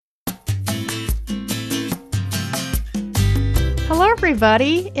Hello,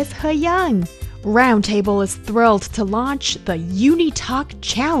 everybody. It's He Yang. Roundtable is thrilled to launch the UniTalk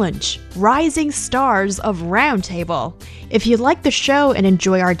Challenge, Rising Stars of Roundtable. If you like the show and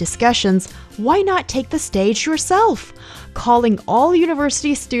enjoy our discussions, why not take the stage yourself? Calling all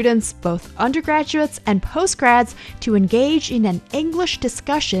university students, both undergraduates and postgrads, to engage in an English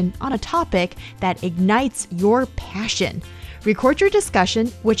discussion on a topic that ignites your passion. Record your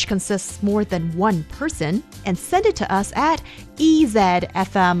discussion, which consists more than one person, and send it to us at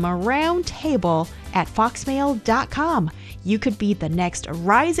ezfmroundtable@foxmail.com. You could be the next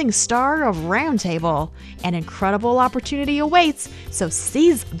rising star of Roundtable. An incredible opportunity awaits, so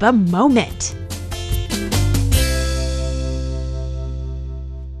seize the moment.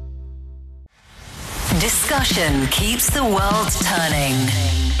 Discussion keeps the world turning.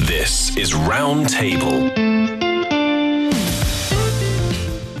 This is Roundtable.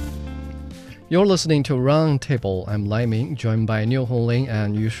 You're listening to Roundtable. I'm Laiming, joined by Niu Honglin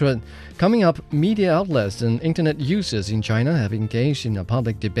Yushun. Coming up, media outlets and internet users in China have engaged in a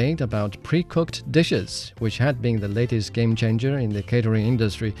public debate about pre-cooked dishes, which had been the latest game changer in the catering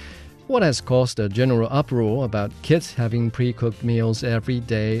industry. What has caused a general uproar about kids having pre-cooked meals every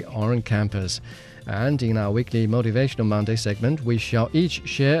day on campus? And in our weekly Motivational Monday segment, we shall each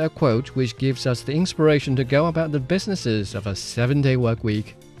share a quote which gives us the inspiration to go about the businesses of a 7-day work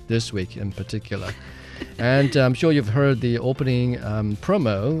week. This week in particular. And I'm sure you've heard the opening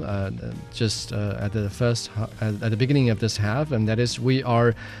promo just at the beginning of this half, and that is we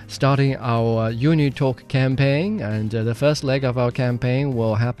are starting our UniTalk campaign, and the first leg of our campaign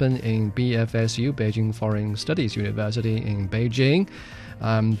will happen in BFSU, Beijing Foreign Studies University in Beijing.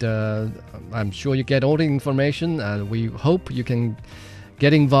 And I'm sure you get all the information, and we hope you can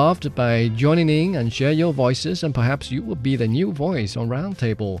get involved by joining in and share your voices, and perhaps you will be the new voice on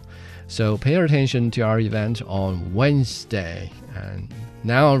Roundtable. So pay attention to our event on Wednesday. And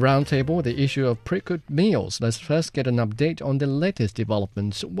now on Roundtable, the issue of pre-cooked meals. Let's first get an update on the latest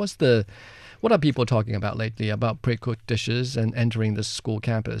developments. What are people talking about lately about pre-cooked dishes and entering the school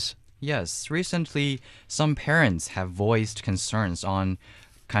campus? Yes, recently some parents have voiced concerns on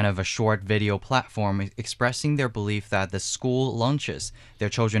kind of a short video platform expressing their belief that the school lunches their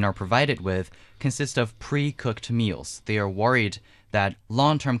children are provided with consist of pre-cooked meals. They are worried that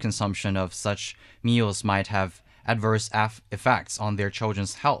long-term consumption of such meals might have adverse effects on their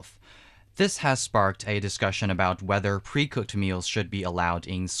children's health. This has sparked a discussion about whether pre-cooked meals should be allowed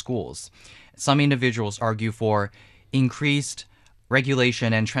in schools. Some individuals argue for increased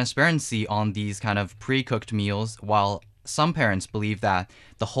regulation and transparency on these kind of pre-cooked meals, while some parents believe that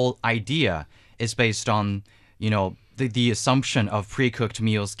the whole idea is based on, the assumption of pre-cooked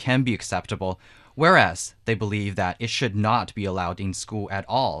meals can be acceptable, whereas they believe that it should not be allowed in school at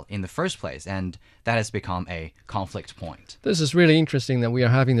all in the first place, and that has become a conflict point. This is really interesting that we are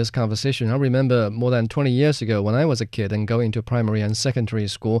having this conversation. I remember more than 20 years ago when I was a kid and going to primary and secondary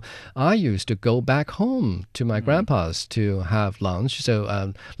school, I used to go back home to my grandpa's to have lunch.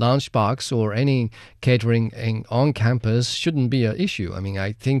 So lunch box or any catering on campus shouldn't be an issue. I mean,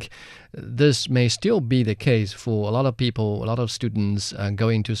 I think this may still be the case for a lot of people, a lot of students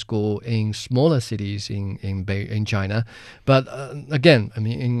going to school in smaller cities in China. But again, I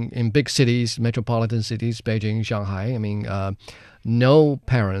mean, in big cities, metropolitan cities, Beijing, Shanghai, I mean, no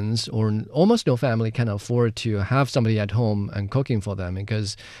parents or almost no family can afford to have somebody at home and cooking for them,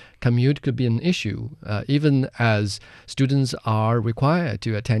 because commute could be an issue, even as students are required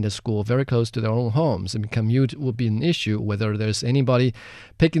to attend a school very close to their own homes. I mean, commute would be an issue. Whether there's anybody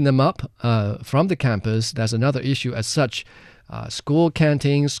picking them up from the campus, that's another issue as such. School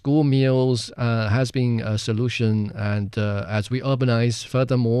canteens, school meals has been a solution, and as we urbanize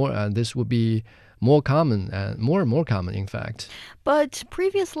furthermore, this would be more common, more and more common, in fact. But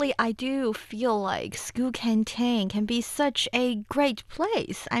previously, I do feel like school canteen can be such a great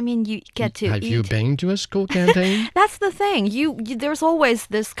place. I mean, you get to Have eat. you been to a school canteen? That's the thing. There's always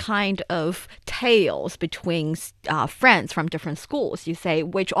this kind of tales between friends from different schools. You say,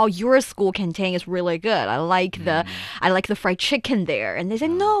 your school canteen is really good. I like the fried chicken there. And they say,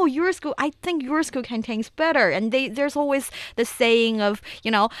 no, I think your school canteen is better. And there's always the saying of,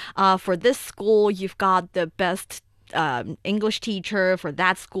 for this school, you've got the best English teacher. For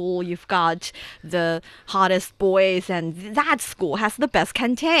that school, you've got the hottest boys, and that school has the best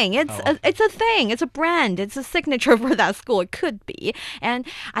canteen. It's a thing. It's a brand. It's a signature for that school. It could be. And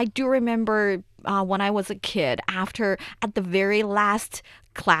I do remember when I was a kid, at the very last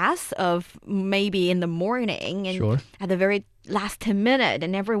class of maybe in the morning, and Sure. at the very last minute,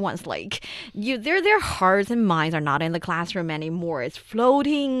 and everyone's like, their hearts and minds are not in the classroom anymore. It's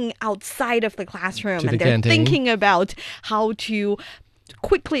floating outside of the classroom, and they're thinking about how to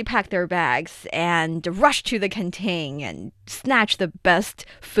quickly pack their bags and rush to the canteen and snatch the best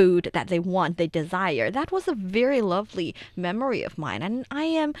food that they desire. That was a very lovely memory of mine, and I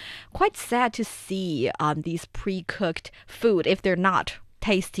am quite sad to see these pre-cooked food, if they're not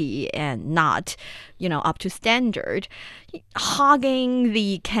tasty and not, up to standard, hogging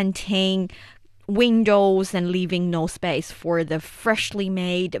the canteen windows and leaving no space for the freshly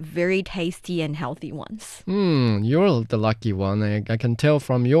made, very tasty and healthy ones. You're the lucky one. I can tell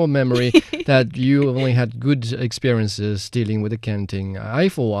from your memory that you only had good experiences dealing with the canteen. I,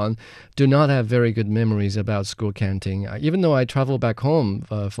 for one, do not have very good memories about school canteen. Even though I travel back home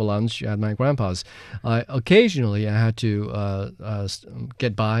for lunch at my grandpa's, occasionally I had to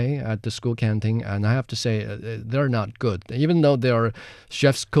get by at the school canteen, and I have to say they're not good. Even though there are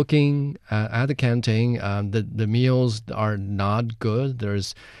chefs cooking at the canteen, the meals are not good.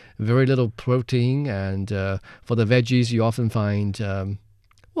 There's very little protein, and for the veggies you often find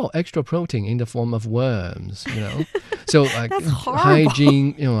extra protein in the form of worms, So That's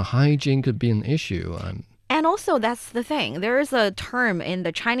horrible. hygiene could be an issue. And also, that's the thing. There is a term in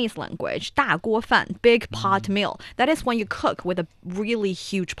the Chinese language, 大锅饭, big pot meal. That is when you cook with a really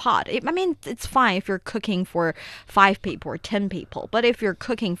huge pot. It's fine if you're cooking for 5 people or 10 people. But if you're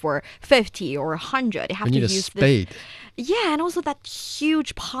cooking for 50 or 100, you have to use a spade. Yeah, and also that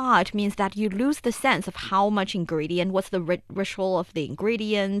huge pot means that you lose the sense of how much ingredient, what's the ritual of the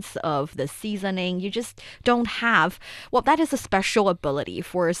ingredients, of the seasoning. You just don't have, that is a special ability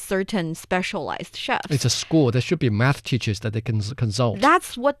for certain specialized chefs. It's a school. There should be math teachers that they can consult.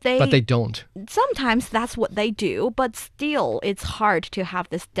 But they don't. Sometimes that's what they do, but still it's hard to have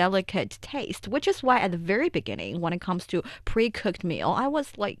this delicate taste, which is why at the very beginning, when it comes to pre-cooked meal, I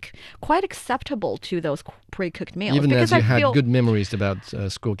was like quite acceptable to those pre-cooked meals. Even as you had good memories about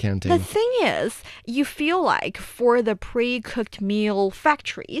school canteen. The thing is, you feel like for the pre-cooked meal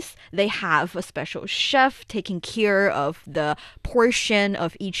factories, they have a special chef taking care of the portion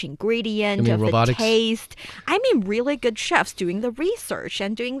of each ingredient, of robotics? The taste. Really good chefs doing the research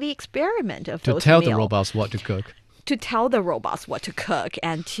and doing the experiment of those meals. To tell the robots what to cook. To tell the robots what to cook,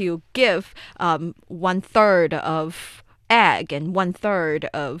 and to give 1/3 of egg and 1/3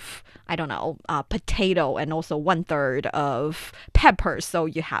 of, potato, and also 1/3 of pepper. So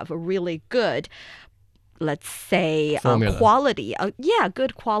you have a really good, let's say, quality.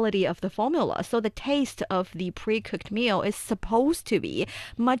 Good quality of the formula. So the taste of the pre-cooked meal is supposed to be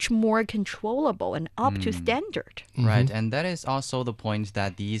much more controllable and up to standard. Right, and that is also the point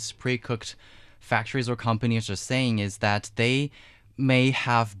that these pre-cooked factories or companies are saying, is that they may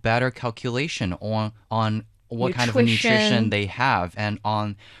have better calculation on what kind of nutrition they have, and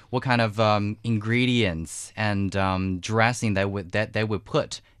on what kind of ingredients and dressing that they would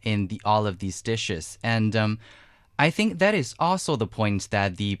put in all of these dishes. And I think that is also the point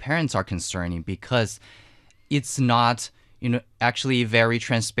that the parents are concerning, because it's not actually very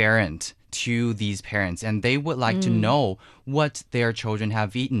transparent to these parents, and they would like to know what their children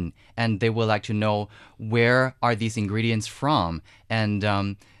have eaten, and they would like to know where are these ingredients from. And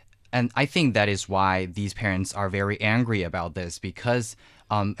I think that is why these parents are very angry about this, because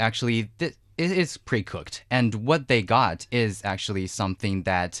actually it is pre-cooked, and what they got is actually something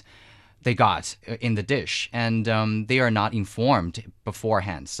that they got in the dish, and they are not informed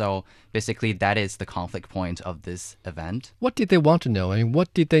beforehand. So basically that is the conflict point of this event. What did they want to know?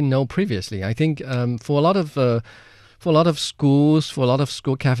 What did they know previously? I think for a lot of schools, for a lot of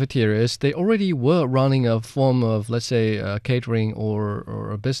school cafeterias, they already were running a form of, let's say, catering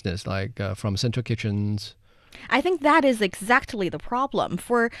or a business, like from central kitchens. I think that is exactly the problem.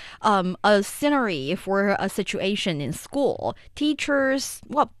 For a scenery, for a situation in school, teachers,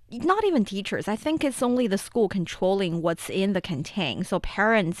 not even teachers. I think it's only the school controlling what's in the canteen. So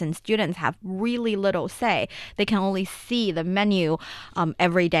parents and students have really little say. They can only see the menu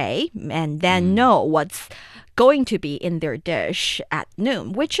every day and then know what's going to be in their dish at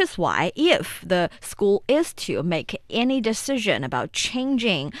noon, which is why if the school is to make any decision about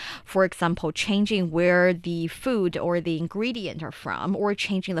changing, for example, changing where the food or the ingredient are from, or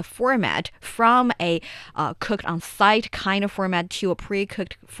changing the format from a cooked on site kind of format to a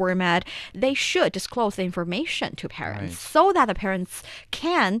pre-cooked format, they should disclose the information to parents, so that the parents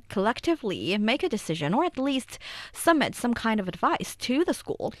can collectively make a decision, or at least submit some kind of advice to the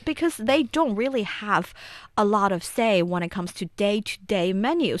school, because they don't really have a lot of say when it comes to day-to-day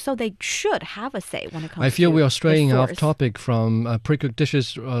menu. So they should have a say when it comes to I feel we are straying off course. topic from pre-cooked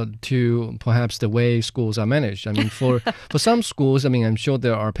dishes to perhaps the way schools are managed. I mean, for some schools, I mean, I'm sure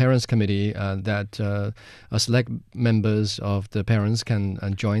there are parents' committee that select members of the parents can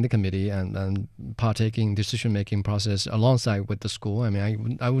join the committee and partake in decision-making process alongside with the school. I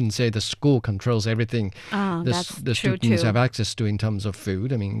mean, I wouldn't say the school controls everything the true students too. have access to in terms of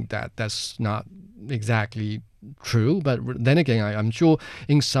food. I mean, that's not exactly true, but then again, I'm sure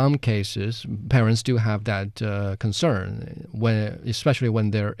in some cases parents do have that concern, especially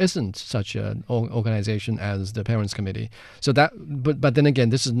when there isn't such an organization as the parents committee. So but then again,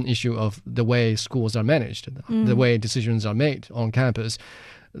 this is an issue of the way schools are managed, the way decisions are made on campus.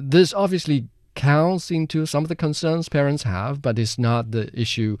 This obviously counts into some of the concerns parents have, but it's not the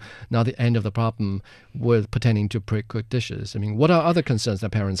issue, not the end of the problem with pertaining to pre-cooked dishes. I mean, what are other concerns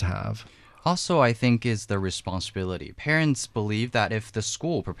that parents have? Also, I think is the responsibility. Parents believe that if the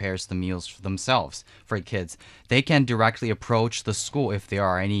school prepares the meals for themselves for kids, they can directly approach the school if there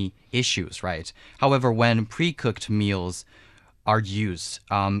are any issues, right? However, when pre-cooked meals are used,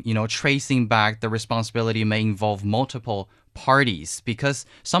 tracing back the responsibility may involve multiple parties because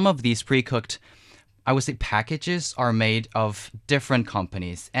some of these pre-cooked, I would say, packages are made of different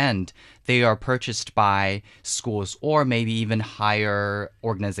companies and they are purchased by schools or maybe even higher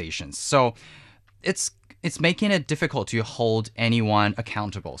organizations. So it's making it difficult to hold anyone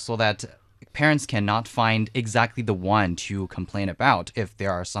accountable so that parents cannot find exactly the one to complain about if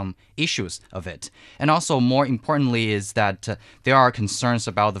there are some issues of it. And also, more importantly, is that there are concerns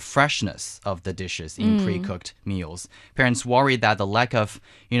about the freshness of the dishes in pre-cooked meals. Parents worry that the lack of,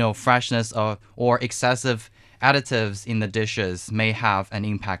 freshness or excessive additives in the dishes may have an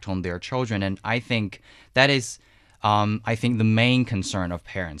impact on their children. And I think that is, the main concern of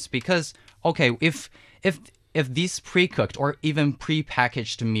parents. Because, okay, if these pre-cooked or even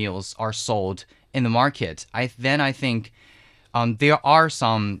pre-packaged meals are sold in the market, I think there are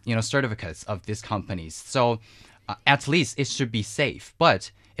some certificates of these companies. So at least it should be safe.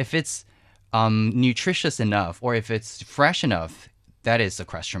 But if it's nutritious enough or if it's fresh enough, that is a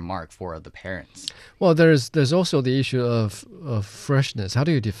question mark for the parents. Well, there's also the issue of freshness. How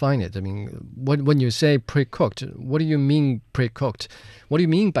do you define it? I mean, when you say pre-cooked, what do you mean pre-cooked? What do you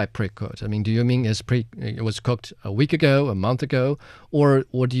mean by pre-cooked? I mean, do you mean it was cooked a week ago, a month ago, or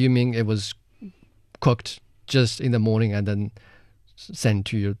do you mean it was cooked just in the morning and then sent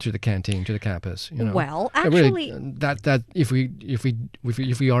to the canteen, to the campus? Well, actually, really, that if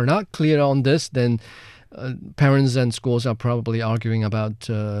we are not clear on this, then parents and schools are probably arguing about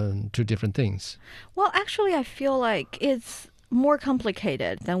two different things. Well, actually, I feel like it's more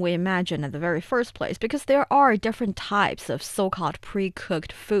complicated than we imagined at the very first place because there are different types of so-called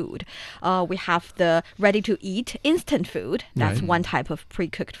pre-cooked food. We have the ready-to-eat instant food. That's Right. one type of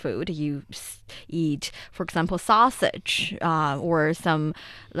pre-cooked food. You eat, for example, sausage or some,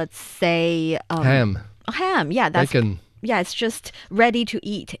 let's say, Ham, ham. Yeah, that's bacon. yeah, it's just ready to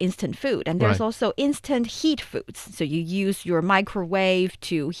eat instant food. And there's Right. also instant heat foods. So you use your microwave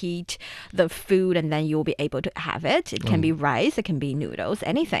to heat the food and then you'll be able to have it. It can be rice, it can be noodles,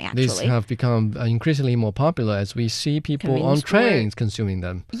 anything actually. These have become increasingly more popular as we see people on Convenience trains consuming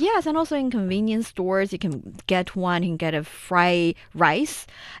them. Yes, and also in convenience stores, you can get one, you can get a fried rice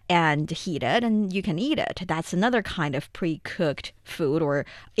and heat it, and you can eat it. That's another kind of pre-cooked food or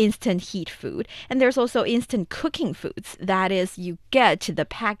instant heat food. And there's also instant cooking foods. That is, you get the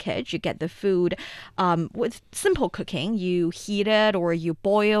package, you get the food with simple cooking. You heat it, or you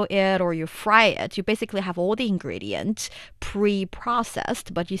boil it, or you fry it. You basically have all the ingredients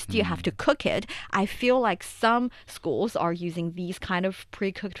pre-processed, but you still have to cook it. I feel like some schools are using these kind of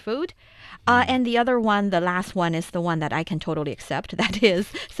pre-cooked food. And the other one, the last one, is the one that I can totally accept. That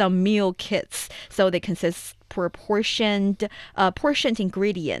is some meal kits. So they consist portioned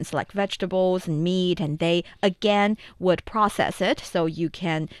ingredients like vegetables and meat, and they again would process it. So you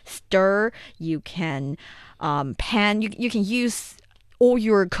can stir, you can pan, you can use all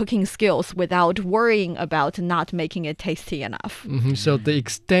your cooking skills without worrying about not making it tasty enough. So the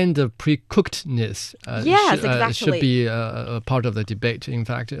extent of pre-cookedness Yes, should exactly. be a part of the debate. In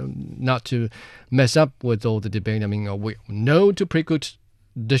fact, not to mess up with all the debate. I mean, we no to pre-cooked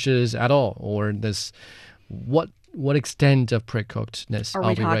dishes at all, or this what extent of pre-cookedness Are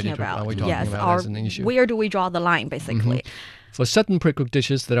we talking ready about? Are we talking Yes, about as an issue? where do we draw the line, basically? For certain pre-cooked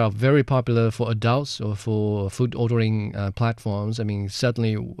dishes that are very popular for adults or for food ordering platforms, I mean,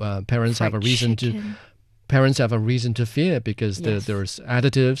 certainly parents have a Fried reason to chicken. parents have a reason to fear because there's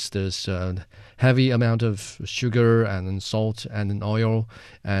additives, there's heavy amount of sugar and then salt and then oil,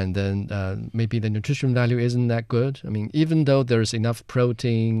 and then maybe the nutrition value isn't that good. I mean, even though there's enough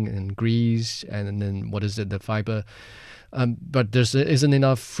protein and grease and then the fiber, but there isn't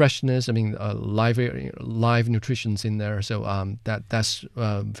enough freshness. I mean, live nutrition's in there, so that's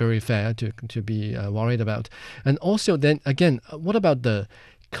very fair to be worried about. And also, then again, what about the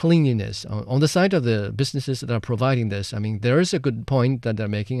cleanliness on the side of the businesses that are providing this? I mean, there is a good point that they're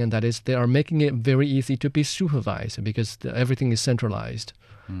making, and that is they are making it very easy to be supervised because everything is centralized.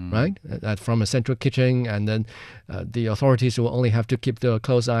 Right, from a central kitchen, and then the authorities will only have to keep their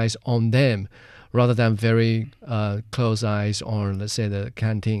close eyes on them, rather than very close eyes on, let's say, the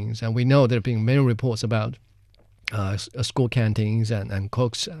canteens. And we know there have been many reports about school canteens and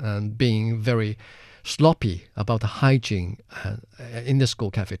cooks being very sloppy about the hygiene in the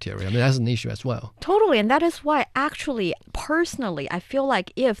school cafeteria. I mean, that's an issue as well. Totally, and that is why actually, personally, I feel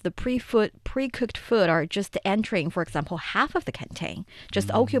like if the pre-cooked food are just entering, for example, half of the canteen,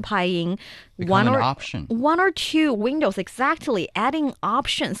 just occupying one or two windows, exactly, adding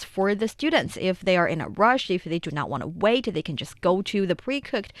options for the students. If they are in a rush, if they do not want to wait, they can just go to the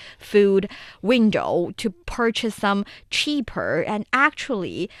pre-cooked food window to purchase some cheaper and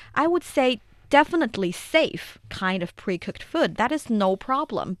actually, I would say, definitely safe kind of pre-cooked food. That is no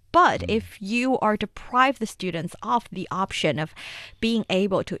problem. But if you are deprive the students of the option of being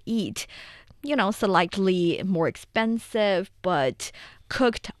able to eat, slightly more expensive but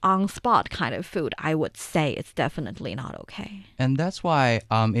cooked on spot kind of food, I would say it's definitely not okay. And that's why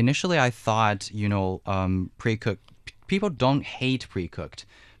initially I thought, pre-cooked, people don't hate pre-cooked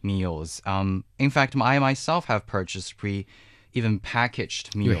meals. In fact, I myself have purchased even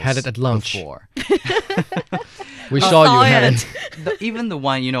packaged meals. You had it at lunch. Before. We saw you had it. Even the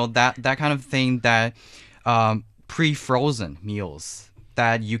one, that kind of thing, that pre-frozen meals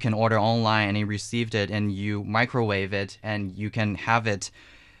that you can order online and you received it and you microwave it and you can have it.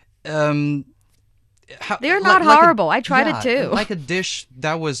 They're not horrible. I tried it too. Like a dish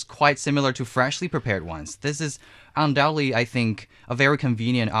that was quite similar to freshly prepared ones. This is undoubtedly, I think, a very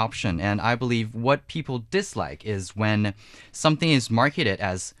convenient option. And I believe what people dislike is when something is marketed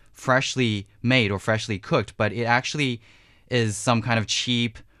as freshly made or freshly cooked, but it actually is some kind of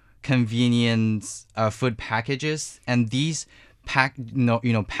cheap, convenience food packages. And these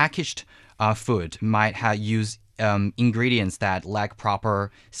packaged food might use ingredients that lack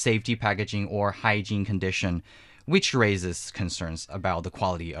proper safety packaging or hygiene condition, which raises concerns about the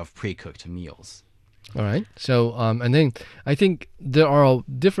quality of pre-cooked meals. All right. So, and then I think there are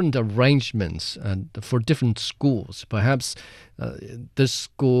different arrangements for different schools. Perhaps this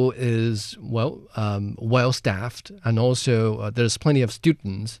school is well staffed, and also there's plenty of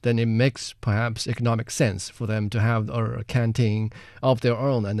students. Then it makes perhaps economic sense for them to have a canteen of their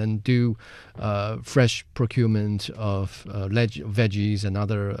own, and then do fresh procurement of veggies and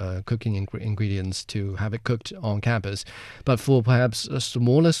other cooking ingredients to have it cooked on campus. But for perhaps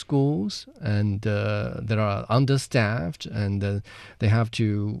smaller schools and that are understaffed, and they have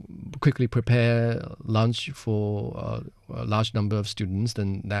to quickly prepare lunch for a large number of students,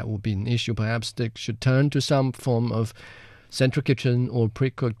 then that will be an issue. Perhaps they should turn to some form of central kitchen or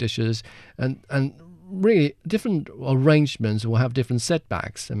pre-cooked dishes, and really different arrangements will have different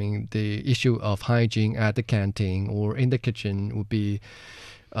setbacks. I mean, the issue of hygiene at the canteen or in the kitchen would be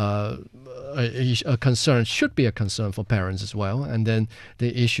a concern, should be a concern for parents as well. And then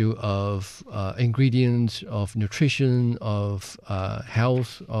the issue of ingredients, of nutrition, of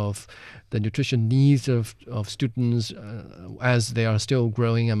health, of the nutrition needs of students as they are still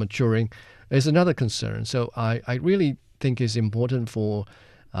growing and maturing is another concern. So I really think it's important for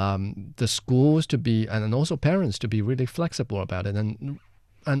the schools to be, and also parents to be really flexible about it.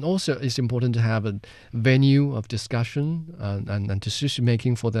 And also it's important to have a venue of discussion and decision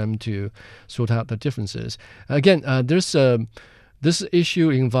making for them to sort out the differences. Again, this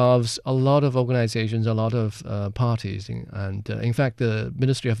issue involves a lot of organizations, a lot of parties. And in fact, the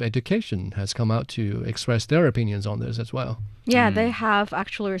Ministry of Education has come out to express their opinions on this as well. Yeah, they have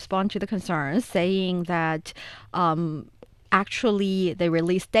actually responded to the concerns, saying that actually, they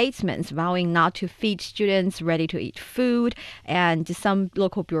released statements vowing not to feed students ready-to-eat food, and some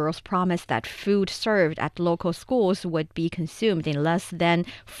local bureaus promised that food served at local schools would be consumed in less than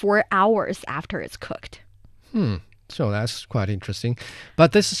 4 hours after it's cooked. So that's quite interesting.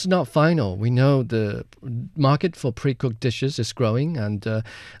 But this is not final. We know the market for pre-cooked dishes is growing, and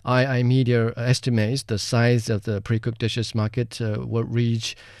II Media estimates the size of the pre-cooked dishes market will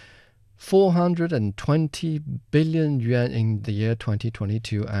reach 420 billion yuan in the year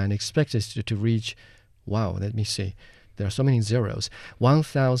 2022, and expected to reach Wow, let me see. There are so many zeros.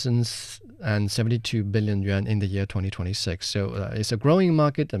 1,072 billion yuan in the year 2026. So it's a growing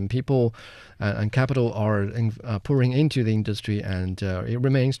market, and people and capital are pouring into the industry, and it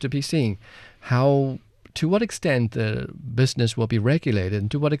remains to be seen to what extent the business will be regulated,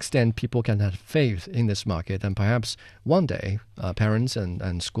 and to what extent people can have faith in this market. And perhaps one day, parents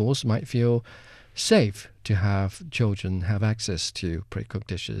and schools might feel safe to have children have access to pre-cooked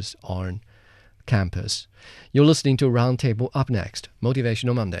dishes on campus. You're listening to Roundtable. Up next,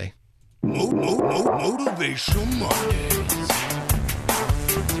 Motivational Monday. Motivational Mondays.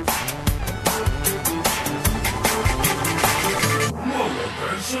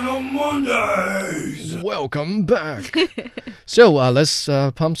 Motivational Mondays. Welcome back. So let's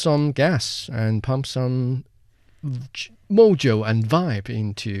pump some gas and pump some mojo and vibe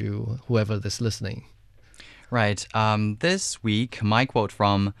into whoever is listening. Right. This week, my quote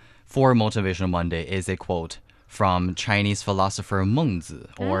for Motivational Monday is a quote from Chinese philosopher Mengzi,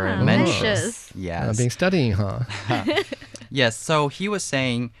 or Mencius. Yes. I've been studying, huh? Yes, so he was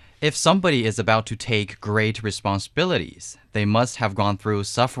saying, if somebody is about to take great responsibilities, they must have gone through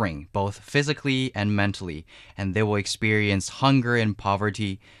suffering, both physically and mentally, and they will experience hunger and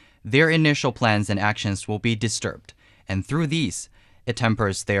poverty. Their initial plans and actions will be disturbed, and through these, it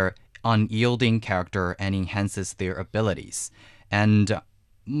tempers their unyielding character and enhances their abilities. And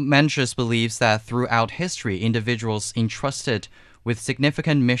Mencius believes that throughout history, individuals entrusted with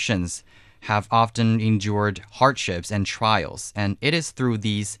significant missions have often endured hardships and trials, and it is through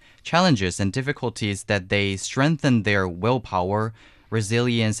these challenges and difficulties that they strengthen their willpower,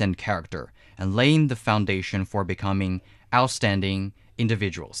 resilience, and character, and laying the foundation for becoming outstanding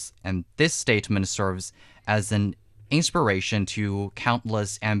individuals. And this statement serves as an inspiration to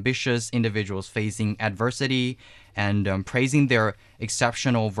countless ambitious individuals facing adversity and praising their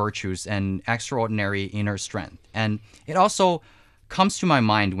exceptional virtues and extraordinary inner strength. And it also comes to my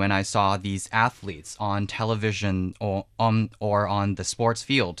mind when I saw these athletes on television or on the sports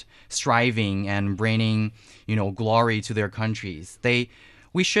field striving and bringing, glory to their countries.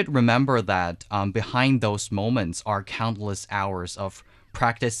 We should remember that behind those moments are countless hours of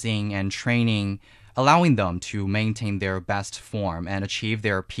practicing and training, allowing them to maintain their best form and achieve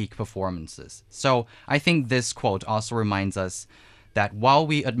their peak performances. So I think this quote also reminds us that while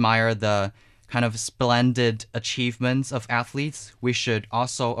we admire the kind of splendid achievements of athletes, we should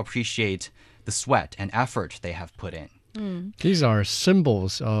also appreciate the sweat and effort they have put in. These are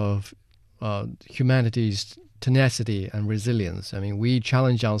symbols of humanity's tenacity and resilience. I mean, we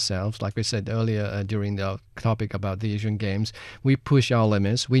challenge ourselves, like we said earlier during the topic about the Asian Games. We push our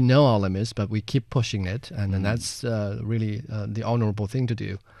limits. We know our limits, but we keep pushing it. And that's really the honorable thing to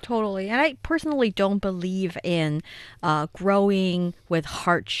do. Totally. And I personally don't believe in growing with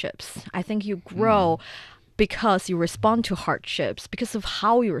hardships. I think you grow because you respond to hardships, because of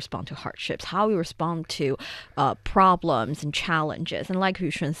how you respond to hardships, how you respond to problems and challenges. And like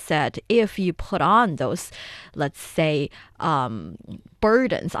Yushun said, if you put on those, let's say,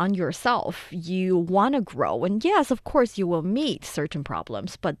 burdens on yourself, you want to grow. And yes, of course, you will meet certain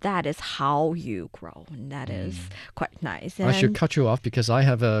problems, but that is how you grow. And that is quite nice. And I should cut you off because I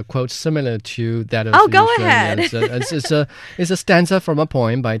have a quote similar to that of go Yushun. ahead. It's a stanza from a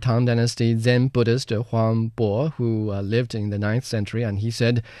poem by Tang Dynasty Zen Buddhist Huang Bo, who lived in the 9th century. And he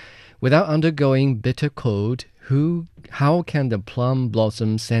said, without undergoing bitter cold, how can the plum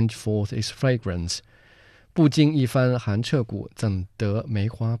blossom send forth its fragrance? 不经一番寒彻骨，怎得梅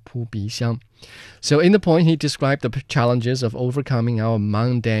花扑鼻香? So in the point, he described the challenges of overcoming our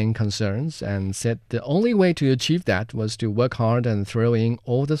mundane concerns and said the only way to achieve that was to work hard and throw in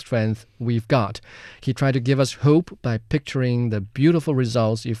all the strength we've got. He tried to give us hope by picturing the beautiful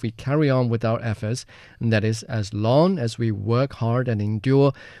results if we carry on with our efforts, and that is, as long as we work hard and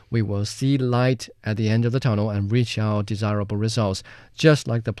endure, we will see light at the end of the tunnel and reach our desirable results, just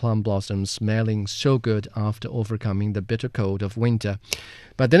like the plum blossoms smelling so good after overcoming the bitter cold of winter.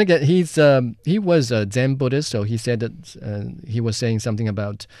 But then again, he was a Zen Buddhist, so he said that he was saying something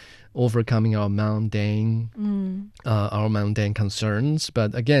about overcoming our mundane concerns.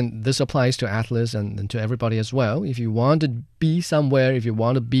 But again, this applies to athletes and to everybody as well. If you want to be somewhere, if you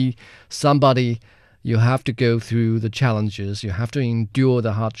want to be somebody, you have to go through the challenges. You have to endure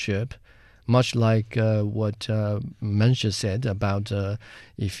the hardship. Much like what Mencius said about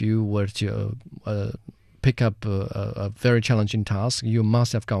if you were to pick up a very challenging task, you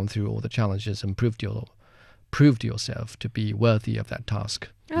must have gone through all the challenges and proved yourself to be worthy of that task.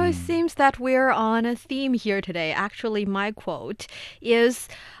 Oh, it seems that we're on a theme here today. Actually, my quote is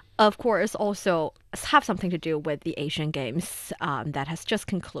of course, also have something to do with the Asian Games that has just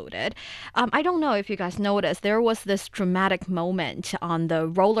concluded. I don't know if you guys noticed, there was this dramatic moment on the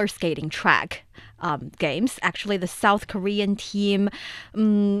roller skating track games. Actually, the South Korean team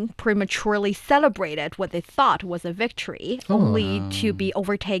prematurely celebrated what they thought was a victory, only to be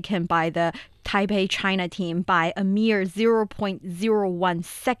overtaken by the Taipei China team by a mere 0.01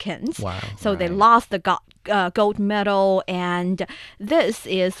 seconds. Wow. So they lost the gold medal, and this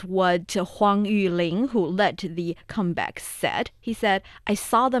is what Huang Yuling, who led the comeback, said. He said, I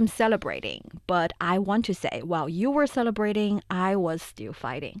saw them celebrating, but I want to say, while you were celebrating, I was still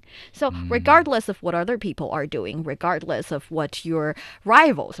fighting. So regardless of what other people are doing, regardless of what your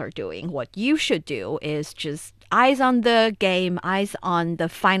rivals are doing, what you should do is just eyes on the game, eyes on the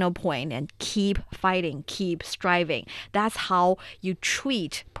final point, and keep fighting, keep striving. That's how you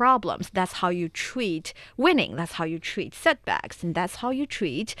treat problems. That's how you treat winning. That's how you treat setbacks. And that's how you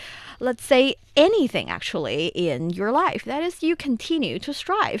treat, let's say, anything actually in your life. That is, you continue to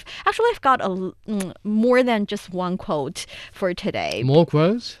strive. Actually, I've got more than just one quote for today. More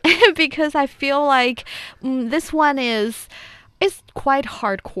quotes? Because I feel like this one is quite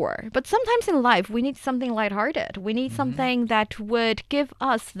hardcore. But sometimes in life, we need something lighthearted. We need something that would give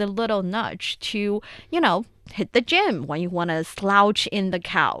us the little nudge to, hit the gym when you want to slouch in the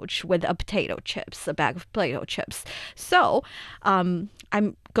couch with a bag of potato chips. So I'm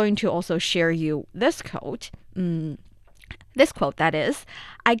going to also share you this quote. This quote, that is,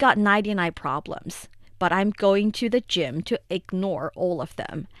 I got 99 problems, but I'm going to the gym to ignore all of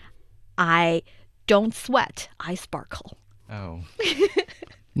them. I don't sweat, I sparkle. Oh.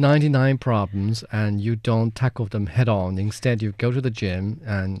 99 problems and you don't tackle them head on. Instead, you go to the gym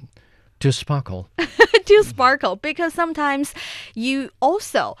and to sparkle. To sparkle, because sometimes you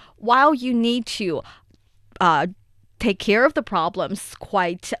also, while you need to take care of the problems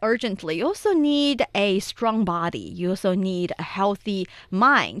quite urgently, you also need a strong body. You also need a healthy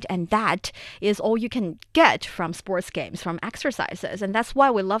mind. And that is all you can get from sports games, from exercises. And that's why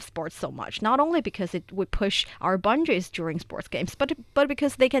we love sports so much. Not only because it would push our boundaries during sports games, but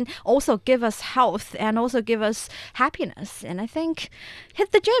because they can also give us health and also give us happiness. And I think,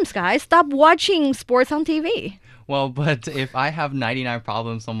 hit the gyms, guys. Stop watching sports on TV. Well, but if I have 99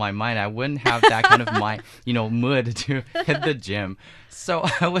 problems on my mind, I wouldn't have that kind of mood to hit the gym. So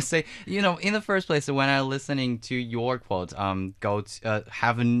I would say, in the first place, when I'm listening to your quote,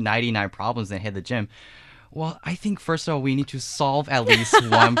 have 99 problems and hit the gym. Well, I think first of all, we need to solve at least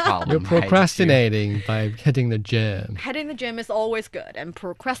one problem. You're procrastinating by hitting the gym. Hitting the gym is always good, and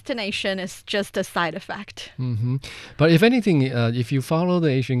procrastination is just a side effect. But if anything, if you follow the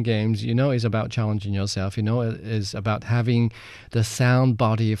Asian Games, it's about challenging yourself. It is about having the sound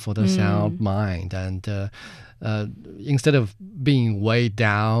body for the sound mind. And instead of being weighed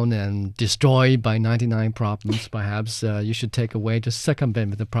down and destroyed by 99 problems, perhaps you should take a way to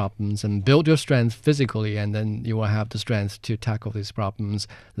circumvent the problems and build your strength physically, and then you will have the strength to tackle these problems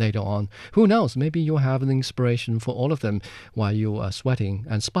later on. Who knows? Maybe you'll have an inspiration for all of them while you are sweating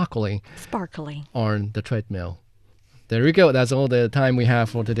and sparkling on the treadmill. There we go. That's all the time we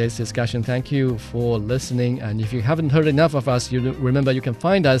have for today's discussion. Thank you for listening. And if you haven't heard enough of us, remember you can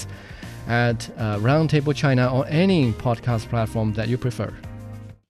find us at Roundtable China or any podcast platform that you prefer.